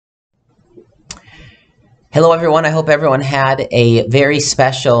Hello everyone, I hope everyone had a very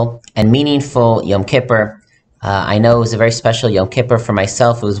special and meaningful Yom Kippur. I know it was a very special Yom Kippur for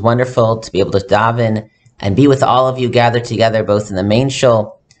myself. It was wonderful to be able to daven and be with all of you gathered together both in the main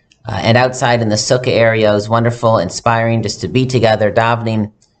shul and outside in the sukkah area. It was wonderful, inspiring just to be together,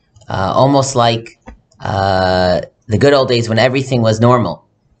 davening, almost like the good old days when everything was normal.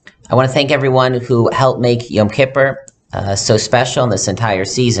 I want to thank everyone who helped make Yom Kippur so special in this entire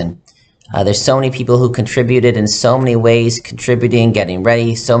season. There's so many people who contributed in so many ways, contributing, getting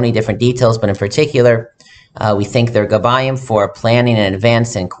ready, so many different details, but in particular, we thank their Gabayim for planning in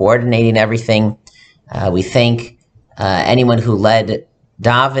advance and coordinating everything. We thank anyone who led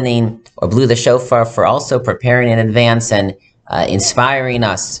davening or blew the shofar for also preparing in advance and inspiring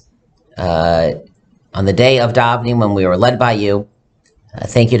us on the day of davening when we were led by you.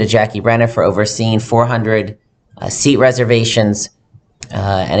 Thank you to Jackie Brenner for overseeing 400 seat reservations.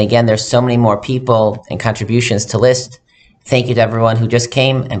 And again, there's so many more people and contributions to list. Thank you to everyone who just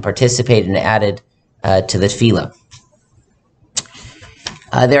came and participated and added to the tefillah.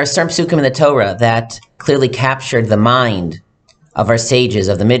 There are certain psukim in the Torah that clearly captured the mind of our sages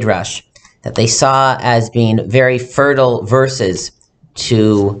of the Midrash, that they saw as being very fertile verses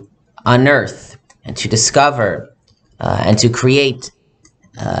to unearth and to discover and to create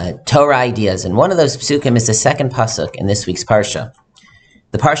Torah ideas. And one of those psukim is the second pasuk in this week's parsha.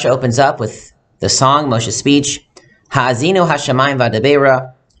 The parsha opens up with the song, Moshe's speech, Ha'azinu hashamayim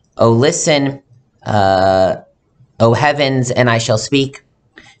v'adabera, O listen, O heavens, and I shall speak.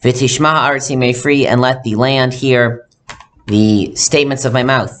 V'tishma ha'aretz yimei, and let the land hear the statements of my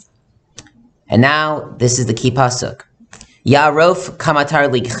mouth. And now, this is the key pasuk. Ya'arof kamatar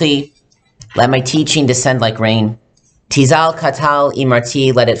likchi, let my teaching descend like rain. Tizal katal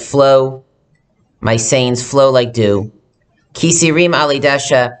imarti, let it flow, my sayings flow like dew. Kisirim ali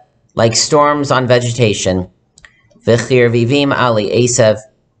desha, like storms on vegetation. V'chir vivim ali esav,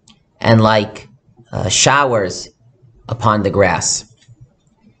 and like showers upon the grass.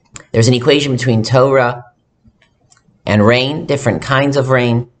 There's an equation between Torah and rain, different kinds of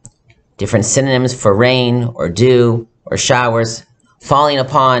rain, different synonyms for rain or dew or showers, falling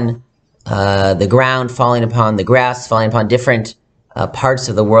upon the ground, falling upon the grass, falling upon different parts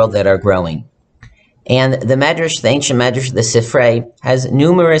of the world that are growing. And the Medrash, the ancient Medrash, the Sifrei, has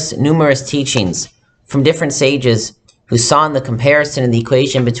numerous teachings from different sages who saw in the comparison in the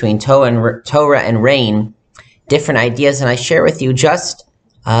equation between Torah and rain different ideas. And I share with you just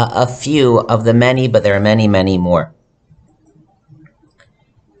a few of the many, but there are many, many more.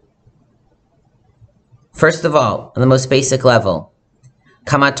 First of all, on the most basic level,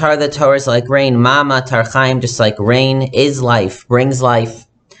 Kamatar, the Torah is like rain. Mama tarchaim, just like rain is life, brings life.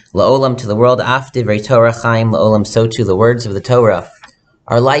 La'olam, to the world. Af divrei Torah chaim la'olam, so too the words of the Torah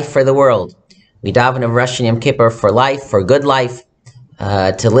are life for the world. We daven of Rosh Yom Kippur for life, for good life,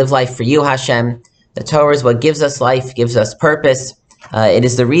 to live life for you, Hashem. The Torah is what gives us life, gives us purpose. It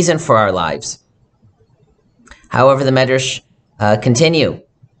is the reason for our lives. However, the Medrash continue.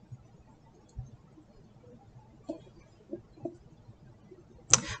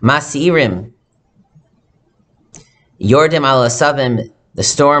 Masirim, Yordim al asavim, the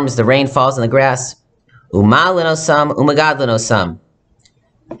storms, the rain falls on the grass. Umalinosam, umagadlinosam,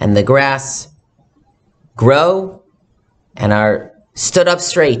 and the grass grow and are stood up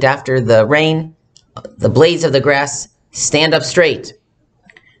straight after the rain. The blades of the grass stand up straight.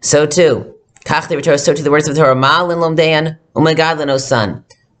 So too, so too the words of the Torah, Ma'alin lomdean, umagadlinosam,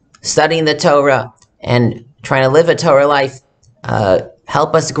 studying the Torah and trying to live a Torah life,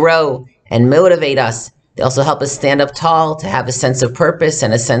 help us grow and motivate us. They also help us stand up tall, to have a sense of purpose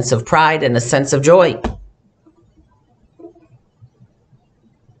and a sense of pride and a sense of joy.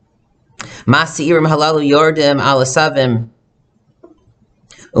 Masi'irim halalu yordim alasavim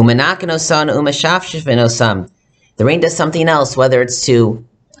umenakinosan umeshafshifenosam. The rain does something else, whether it's to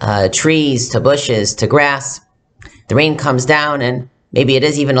trees, to bushes, to grass. The rain comes down and maybe it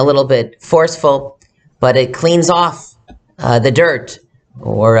is even a little bit forceful, but it cleans off the dirt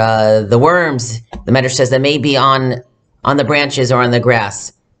or the worms, the Medrash says, that may be on the branches or on the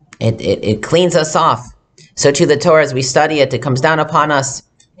grass. It cleans us off. So too the Torah, as we study it, it comes down upon us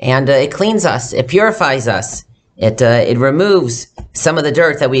and it cleans us, it purifies us, it removes some of the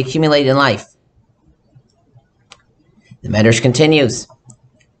dirt that we accumulate in life. The Medrash continues.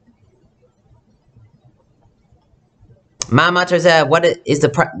 What is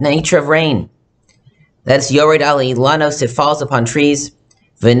the nature of rain? That's Yored Ali Lanos, it falls upon trees.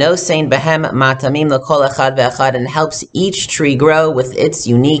 V'nosein behem matamim l'kol echad ve'echad, and helps each tree grow with its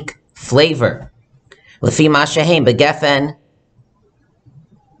unique flavor. L'fi mashehem begefen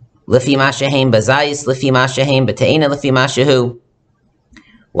Lefi mashahem bazayis, lefi mashahem b'teina, lefi mashahu.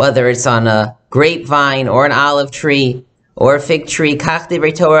 Whether it's on a grapevine or an olive tree or a fig tree, kach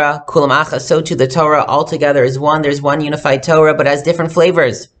divrei Torah, kulam achas, so too the Torah altogether is one. There's one unified Torah, but has different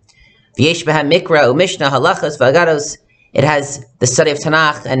flavors. V'yesh b'ha mikra u'mishnah halachas v'agados. It has the study of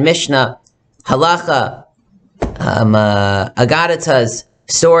Tanakh and Mishnah, halacha, agadatas,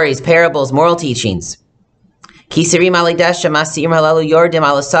 stories, parables, moral teachings. Kisirim alidesha masirim halalu yordim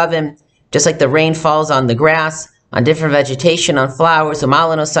alasavim. Just like the rain falls on the grass, on different vegetation, on flowers,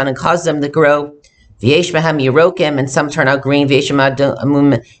 umalano sun and cause them to grow. V'yesh b'hem yirokim, and some turn out green. V'yesh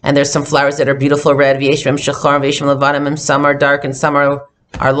b'hem, and there's some flowers that are beautiful red. V'yesh b'hem shachar, v'yesh b'hem levanim, and some are dark and some are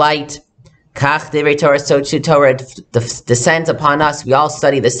light. Kach divrei Torah, so too Torah descends upon us. We all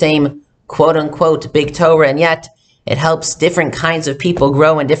study the same quote-unquote big Torah, and yet it helps different kinds of people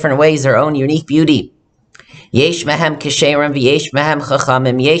grow in different ways, their own unique beauty. Yesh mehem kisherim, v'yesh mehem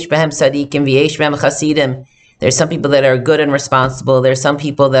chachamim, yesh mehem sadikim, v'yesh mehem chasidim. There's some people that are good and responsible. There's some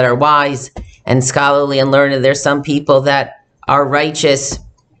people that are wise and scholarly and learned. There's some people that are righteous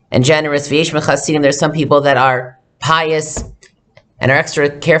and generous. V'yesh mehem chasidim. There's some people that are pious and are extra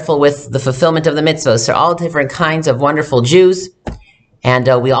careful with the fulfillment of the mitzvahs. So all different kinds of wonderful Jews, and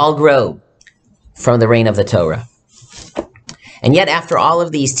we all grow from the reign of the Torah. And yet, after all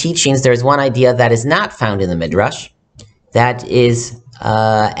of these teachings, there's one idea that is not found in the Midrash, that is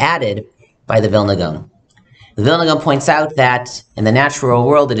added by the Vilna Gaon. The Vilna Gaon points out that in the natural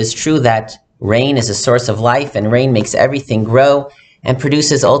world, it is true that rain is a source of life, and rain makes everything grow and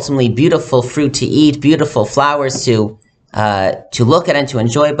produces ultimately beautiful fruit to eat, beautiful flowers to look at and to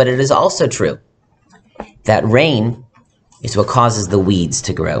enjoy. But it is also true that rain is what causes the weeds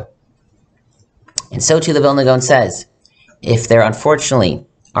to grow. And so too the Vilna Gaon says, if there unfortunately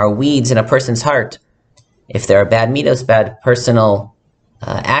are weeds in a person's heart, if there are bad midos, bad personal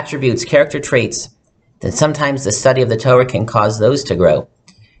attributes, character traits, then sometimes the study of the Torah can cause those to grow.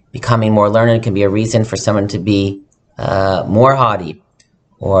 Becoming more learned can be a reason for someone to be more haughty,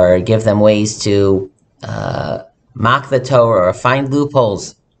 or give them ways to mock the Torah, or find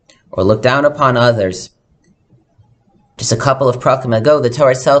loopholes, or look down upon others. Just a couple of prakim ago, the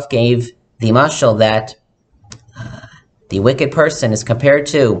Torah itself gave the mashal that the wicked person is compared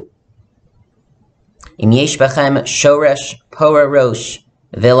to Im yesh bachem shoresh pora rosh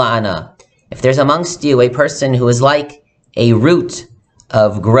vila'ana. If there's amongst you a person who is like a root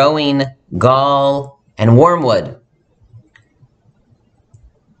of growing gall and wormwood,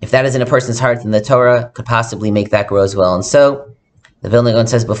 if that is in a person's heart, then the Torah could possibly make that grow as well. And so the Vilna Gaon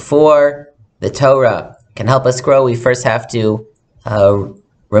says, before the Torah can help us grow, we first have to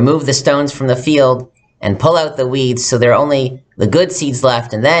remove the stones from the field and pull out the weeds, so there are only the good seeds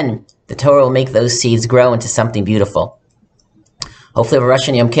left, and then the Torah will make those seeds grow into something beautiful. Hopefully over Rosh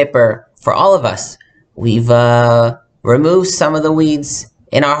Hashanah Yom Kippur, for all of us, we've removed some of the weeds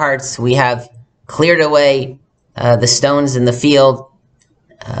in our hearts. We have cleared away the stones in the field.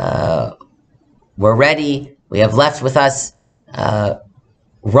 We're ready. We have left with us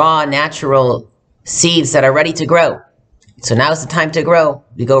raw, natural seeds that are ready to grow. So now's the time to grow.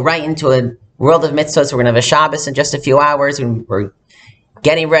 We go right into a world of mitzvahs. We're going to have a Shabbos in just a few hours. We're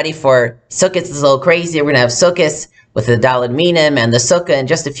getting ready for Sukkot. It's a little crazy. We're going to have Sukkot with the Daled Minim and the Sukkah in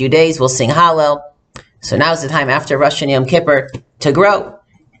just a few days. We'll sing Hallel. So now's the time after Rosh Hashanah Yom Kippur to grow.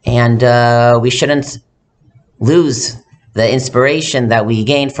 And we shouldn't lose the inspiration that we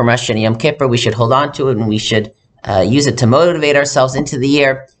gained from Rosh Hashanah Yom Kippur. We should hold on to it, and we should use it to motivate ourselves into the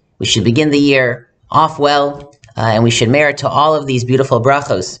year. We should begin the year off well, and we should merit to all of these beautiful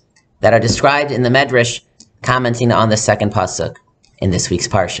brachos that are described in the Medrash, commenting on the second pasuk in this week's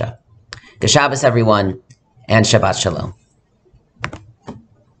parsha. Good Shabbos, everyone, and Shabbat Shalom.